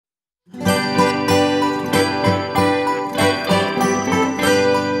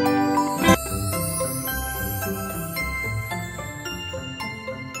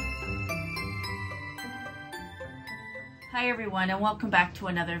everyone, and welcome back to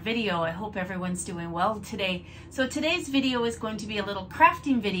another video. I hope everyone's doing well today. So today's video is going to be a little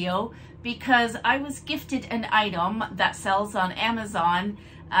crafting video because I was gifted an item that sells on Amazon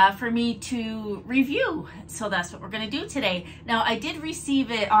for me to review. So that's what we're going to do today. Now I did receive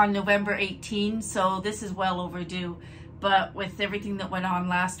it on November 18, so this is well overdue. But with everything that went on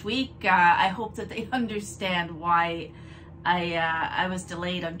last week, I hope that they understand why I was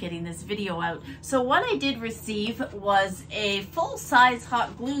delayed on getting this video out. So what I did receive was a full-size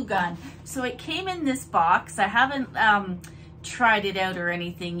hot glue gun. So it came in this box. I haven't tried it out or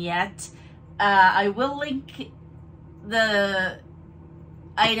anything yet. I will link the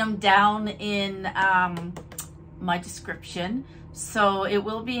item down in my description. So it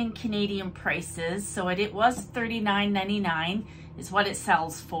will be in Canadian prices. So it was $39.99 is what it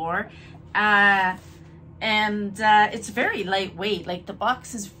sells for. And it's very lightweight. Like the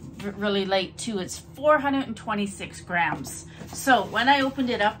box is really light too. It's 426 grams. So when I opened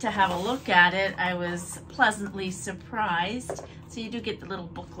it up to have a look at it, I was pleasantly surprised. So you do get the little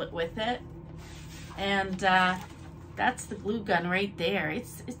booklet with it. And that's the glue gun right there.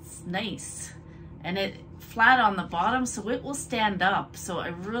 It's nice. And it flat on the bottom, so it will stand up. So I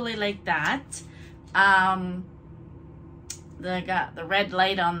really like that. I got the red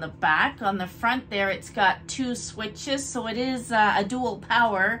light on the back. On the front there, it's got two switches, so it is a dual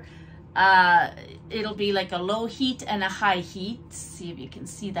power. It'll be like a low heat and a high heat. See if you can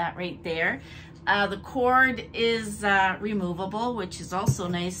see that right there. The cord is removable, which is also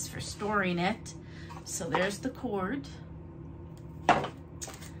nice for storing it. So there's the cord.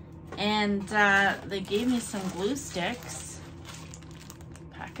 And they gave me some glue sticks.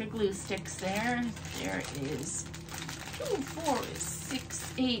 Pack of glue sticks there. There it is. 2, 4,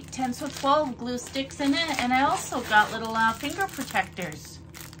 6, 8, 10, so 12 glue sticks in it. And I also got little finger protectors.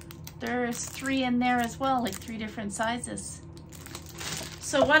 There's 3 in there as well, like 3 different sizes.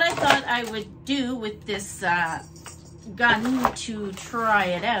 So what I thought I would do with this gun to try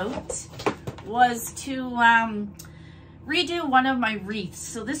it out was to redo one of my wreaths.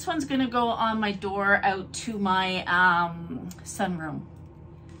 So this one's gonna go on my door out to my sunroom.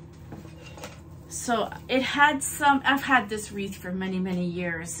 So it had some, I've had this wreath for many, many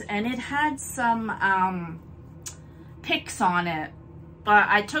years, and it had some picks on it, but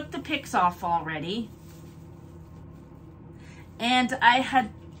I took the picks off already. And I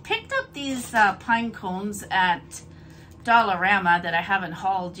had picked up these pine cones at Dollarama that I haven't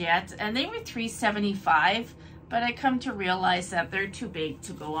hauled yet, and they were $3.75, but I come to realize that they're too big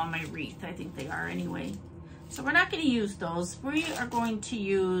to go on my wreath. I think they are anyway. So we're not going to use those. We are going to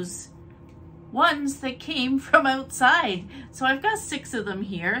use ones that came from outside. So I've got 6 of them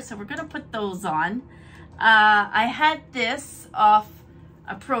here, so we're going to put those on. I had this off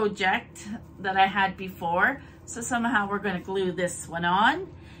a project that I had before, so somehow we're going to glue this one on.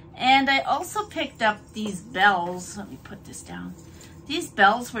 And I also picked up these bells. Let me put this down. These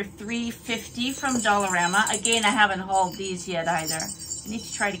bells were $3.50 from Dollarama. Again, I haven't hauled these yet either. I need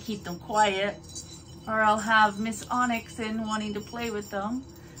to try to keep them quiet, or I'll have Miss Onyx in wanting to play with them.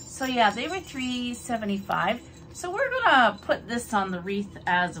 So yeah, they were $3.75. So we're gonna put this on the wreath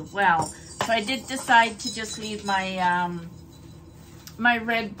as well. So I did decide to just leave my my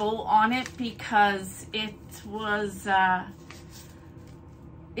red bow on it because it was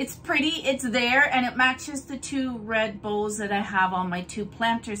it's pretty, it's there, and it matches the 2 red bows that I have on my 2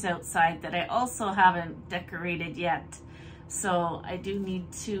 planters outside that I also haven't decorated yet. So I do need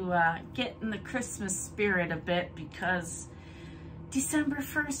to get in the Christmas spirit a bit because December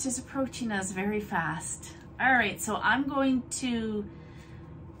 1st is approaching us very fast. All right, so I'm going to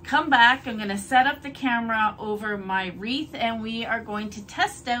come back. I'm going to set up the camera over my wreath, and we are going to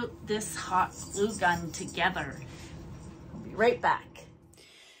test out this hot glue gun together. I'll be right back.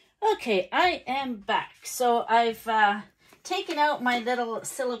 Okay, I am back. So I've taken out my little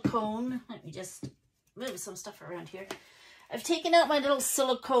silicone. Let me just move some stuff around here. I've taken out my little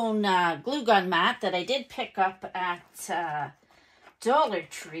silicone glue gun mat that I did pick up at Dollar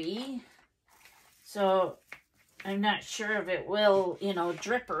Tree. So I'm not sure if it will, you know,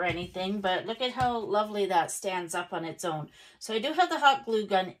 drip or anything, but look at how lovely that stands up on its own. So I do have the hot glue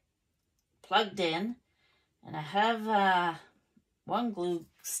gun plugged in, and I have one glue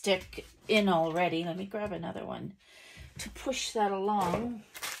stick in already. Let me grab another one to push that along.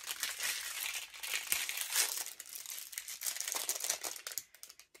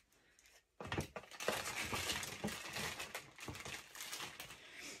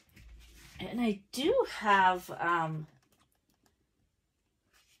 And I do have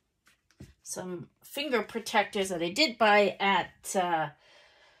some finger protectors that I did buy at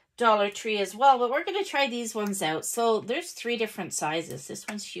Dollar Tree as well, but we're going to try these ones out. So there's 3 different sizes. This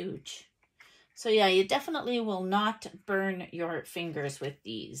one's huge. So yeah, you definitely will not burn your fingers with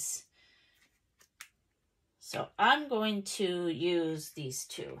these. So I'm going to use these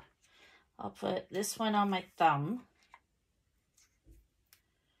 2. I'll put this one on my thumb.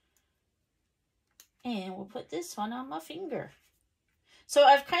 And we'll put this one on my finger. So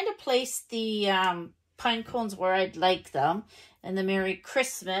I've kind of placed the pine cones where I'd like them, and the Merry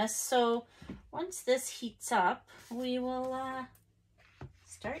Christmas. So once this heats up, we will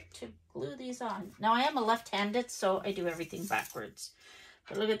start to glue these on. Now I am a left-handed, so I do everything backwards.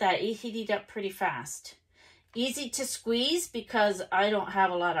 But look at that, it heated up pretty fast. Easy to squeeze because I don't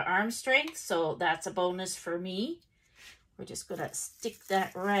have a lot of arm strength, so that's a bonus for me. We're just gonna stick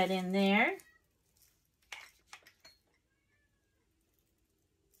that right in there.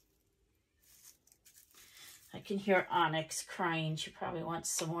 I can hear Onyx crying. She probably wants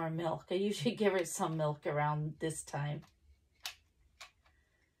some more milk. I usually give her some milk around this time.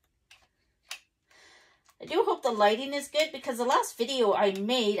 I do hope the lighting is good because the last video I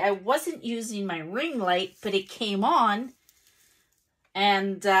made, I wasn't using my ring light, but it came on.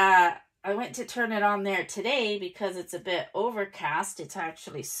 And I went to turn it on there today because it's a bit overcast. It's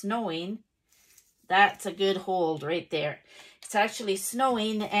actually snowing. That's a good hold right there. It's actually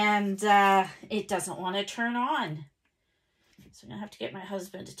snowing and it doesn't want to turn on. So I'm going to have to get my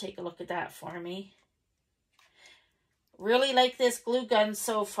husband to take a look at that for me. Really like this glue gun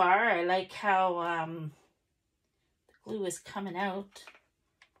so far. I like how the glue is coming out.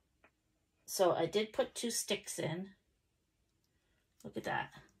 So I did put 2 sticks in. Look at that.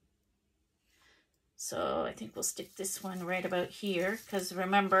 So I think we'll stick this one right about here because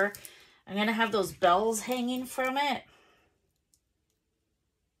remember, I'm going to have those bells hanging from it.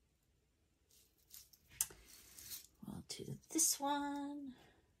 We'll do this one.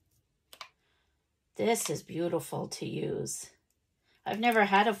 This is beautiful to use. I've never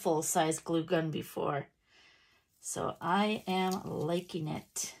had a full-size glue gun before, so I am liking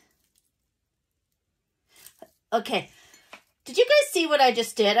it. Okay, did you guys see what I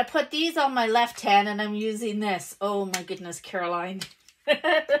just did? I put these on my left hand and I'm using this. Oh my goodness, Caroline.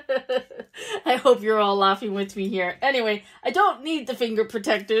 I hope you're all laughing with me here. Anyway, I don't need the finger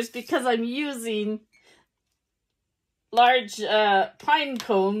protectors because I'm using large pine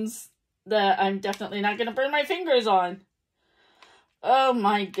cones that I'm definitely not going to burn my fingers on. Oh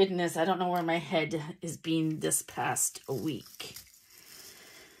my goodness, I don't know where my head is being this past a week.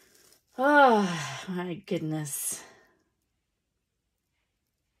 Oh my goodness.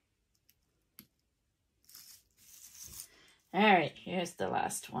 All right, here's the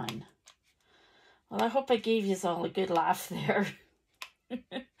last one. Well, I hope I gave you all a good laugh there.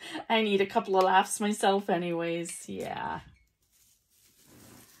 I need a couple of laughs myself anyways, yeah.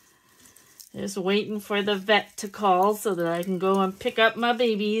 Just waiting for the vet to call so that I can go and pick up my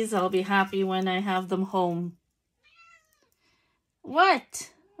babies. I'll be happy when I have them home. What?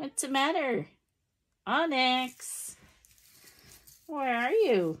 What's the matter? Onyx, where are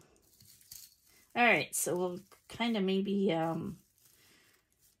you? All right, so we'll kind of maybe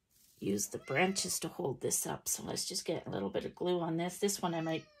use the branches to hold this up. So let's just get a little bit of glue on this. This one I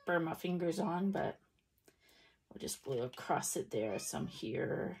might burn my fingers on, but we'll just glue across it there, some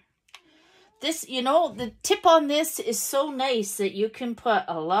here. This, you know, the tip on this is so nice that you can put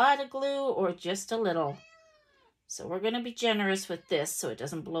a lot of glue or just a little. So we're going to be generous with this so it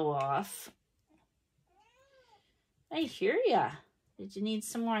doesn't blow off. I hear ya. Did you need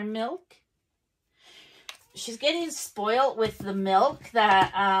some more milk? She's getting spoiled with the milk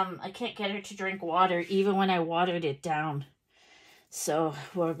that I can't get her to drink water even when I watered it down. So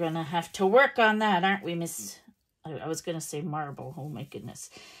we're going to have to work on that, aren't we, Miss... I was going to say Marble. Oh, my goodness.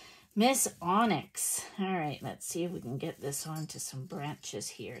 Miss Onyx. All right, let's see if we can get this onto some branches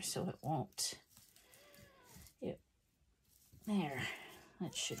here so it won't... Yep. There.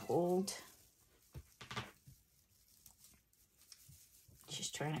 That should hold. She's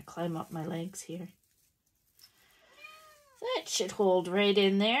trying to climb up my legs here. That should hold right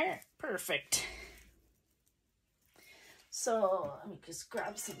in there. Perfect. So let me just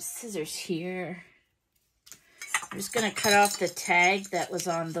grab some scissors here. I'm just going to cut off the tag that was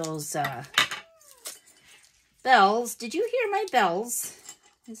on those bells. Did you hear my bells?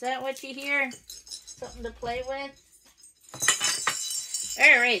 Is that what you hear? Something to play with?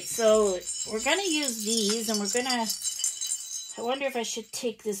 All right, so we're going to use these and we're going to... I wonder if I should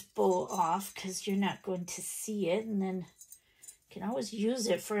take this bow off because you're not going to see it, and then you can always use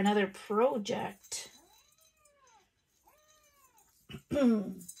it for another project.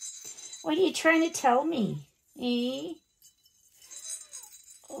 What are you trying to tell me? Eh?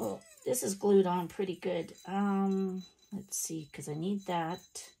 Oh, this is glued on pretty good. Let's see, because I need that.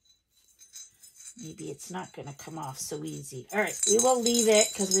 Maybe it's not going to come off so easy. All right, we will leave it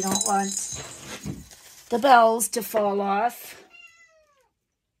because we don't want the bells to fall off.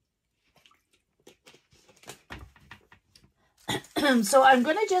 So I'm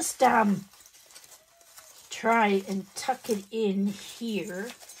going to just try and tuck it in here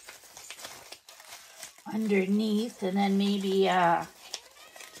underneath, and then maybe a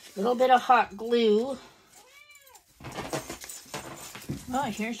little bit of hot glue. Oh,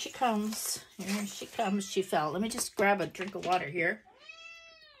 here she comes. Here she comes. She fell. Let me just grab a drink of water here.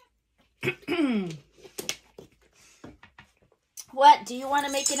 What? Do you want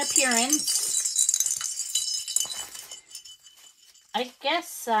to make an appearance? I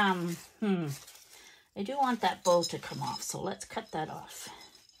guess, I do want that bow to come off, so let's cut that off.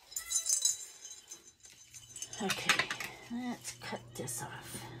 Okay, let's cut this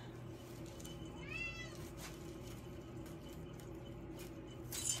off.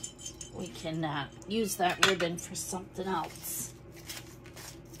 We can use that ribbon for something else.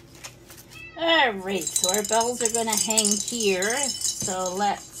 All right, so our bells are going to hang here. So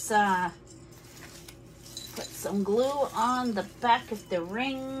let's put some glue on the back of the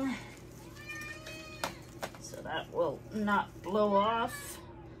ring so that will not blow off.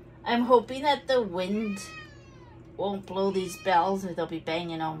 I'm hoping that the wind won't blow these bells or they'll be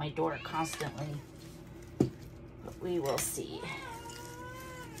banging on my door constantly. But we will see.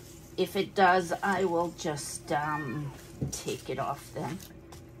 If it does, I will just take it off then.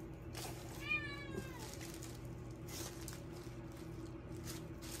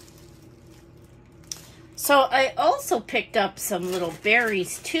 So I also picked up some little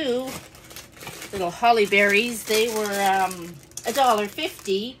berries too, little holly berries. They were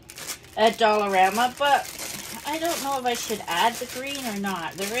 $1.50 at Dollarama, but I don't know if I should add the green or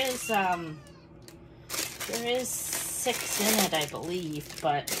not. There is 6 in it, I believe,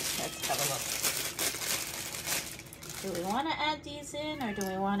 but let's have a look. Do we want to add these in, or do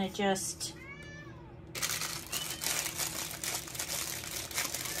we want to just...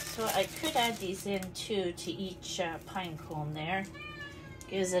 So I could add these in too to each pine cone there.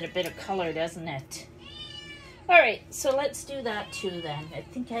 Gives it a bit of color, doesn't it? All right, so let's do that too then. I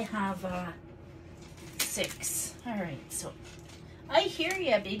think I have 6. All right, so I hear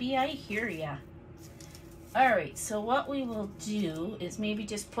ya, baby, I hear ya. All right, so what we will do is maybe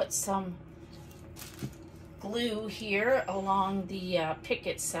just put some glue here along the pick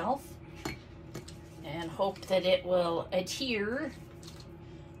itself and hope that it will adhere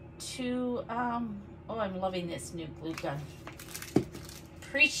to, oh, I'm loving this new glue gun.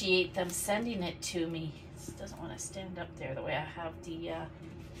 Appreciate them sending it to me. This doesn't want to stand up there the way I have the,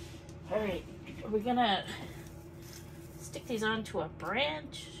 all right, we're gonna stick these onto a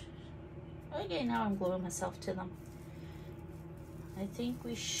branch. Okay, now I'm gluing myself to them. I think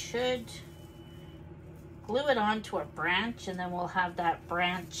we should glue it onto a branch, and then we'll have that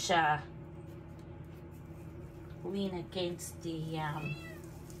branch lean against the,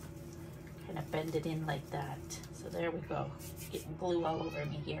 kind of bend it in like that. So there we go. Getting glue all over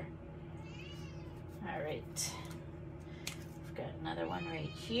me here. All right. I've got another one right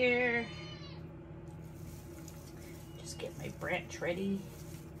here. Just get my branch ready.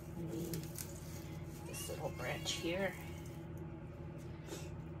 Maybe this little branch here.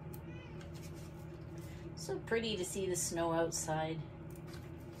 So pretty to see the snow outside.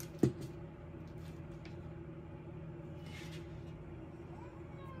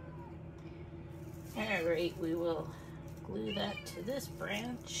 All right, we will glue that to this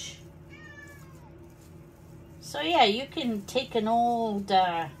branch. So yeah, you can take an old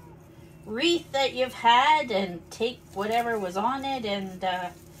wreath that you've had and take whatever was on it and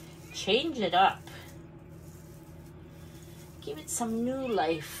change it up. Give it some new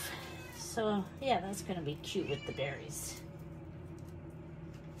life. So yeah, that's gonna be cute with the berries.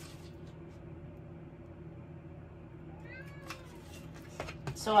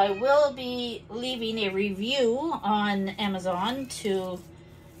 So I will be leaving a review on Amazon to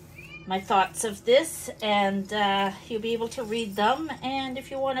my thoughts of this, and you'll be able to read them. And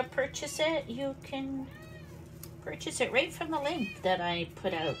if you want to purchase it, you can purchase it right from the link that I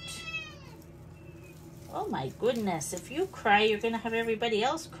put out. Oh my goodness, if you cry, you're going to have everybody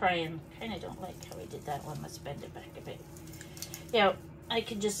else crying. Kind of don't like how I did that one. Let's bend it back a bit. Yeah, I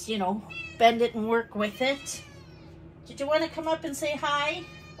could just, you know, bend it and work with it. Did you want to come up and say hi?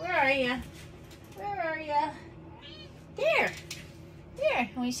 Where are you? Where are you? There. There.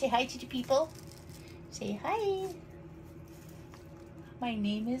 Can we say hi to the people? Say hi. My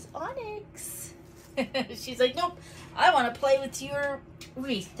name is Onyx. She's like, nope, I want to play with your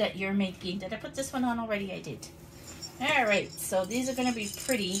wreath that you're making. Did I put this one on already? I did. All right, so these are going to be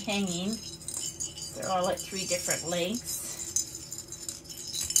pretty hanging. They're all at 3 different lengths.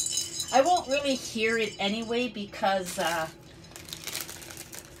 I won't really hear it anyway because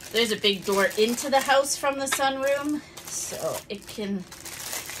there's a big door into the house from the sunroom, so it can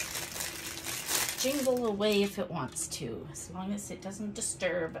jingle away if it wants to, as long as it doesn't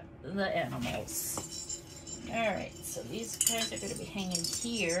disturb the animals. All right, so these guys are going to be hanging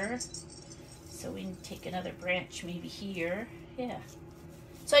here. So we can take another branch maybe here. Yeah.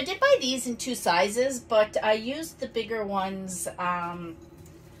 So I did buy these in 2 sizes, but I used the bigger ones on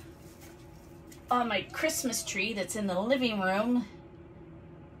my Christmas tree that's in the living room.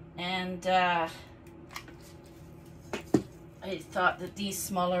 And I thought that these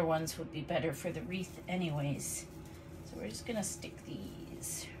smaller ones would be better for the wreath anyways. So we're just gonna stick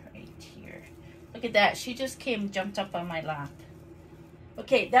these right here. Look at that, she just jumped up on my lap.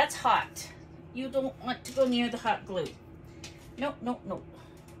 Okay, that's hot. You don't want to go near the hot glue. Nope, nope, nope.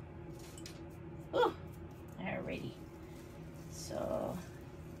 Oh, alrighty. So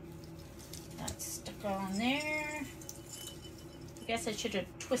that's stuck on there. I guess I should have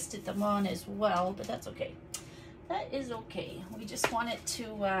twisted them on as well, but that's okay. That is okay. We just wanted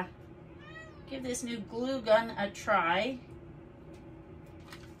to give this new glue gun a try,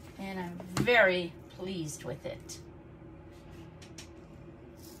 and I'm very pleased with it.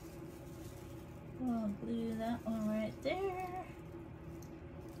 I'll glue that one right there.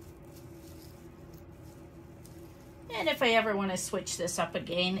 And if I ever want to switch this up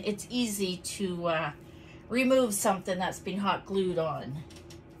again, it's easy to remove something that's been hot glued on.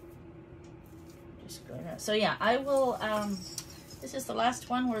 Just gonna, so yeah, I will, this is the last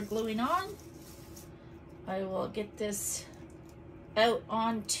one we're gluing on. I will get this out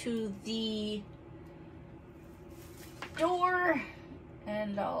onto the door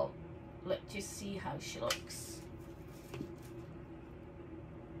and I'll let you see how she looks.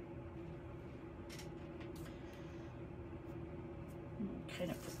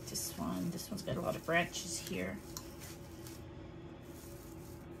 Kind of put this one's got a lot of branches here.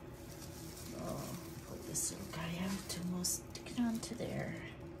 I'll pull this little guy out and we'll stick it onto there.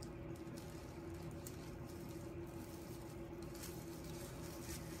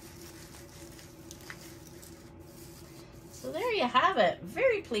 So there you have it.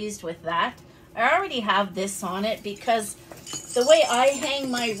 Very pleased with that. I already have this on it because the way I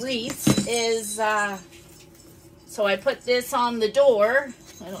hang my wreaths is, so I put this on the door.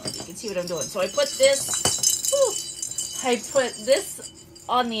 I don't know if you can see what I'm doing. So I put this, I put this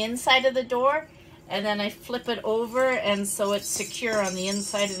on the inside of the door and then I flip it over and so it's secure on the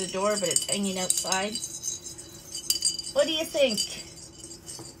inside of the door, but it's hanging outside. What do you think?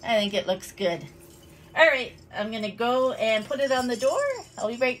 I think it looks good. All right, I'm gonna go and put it on the door. I'll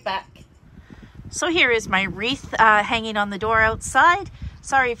be right back. So here is my wreath hanging on the door outside.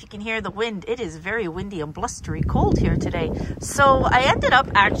 Sorry if you can hear the wind. It is very windy and blustery cold here today. So I ended up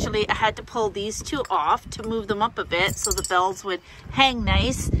actually, I had to pull these 2 off to move them up a bit so the bells would hang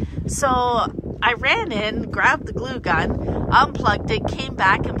nice. So I ran in, grabbed the glue gun, unplugged it, came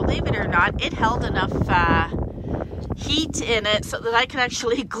back, and believe it or not, it held enough heat in it so that I can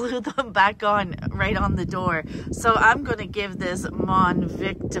actually glue them back on right on the door. So I'm going to give this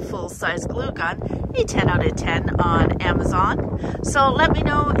MONVICT full-size glue gun a 10 out of 10 on Amazon. So let me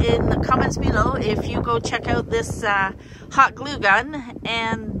know in the comments below if you go check out this hot glue gun,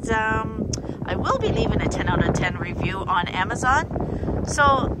 and I will be leaving a 10 out of 10 review on Amazon.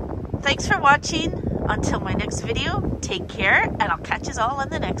 So thanks for watching. Until my next video, take care, and I'll catch you all in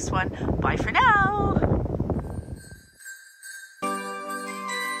the next one. Bye for now.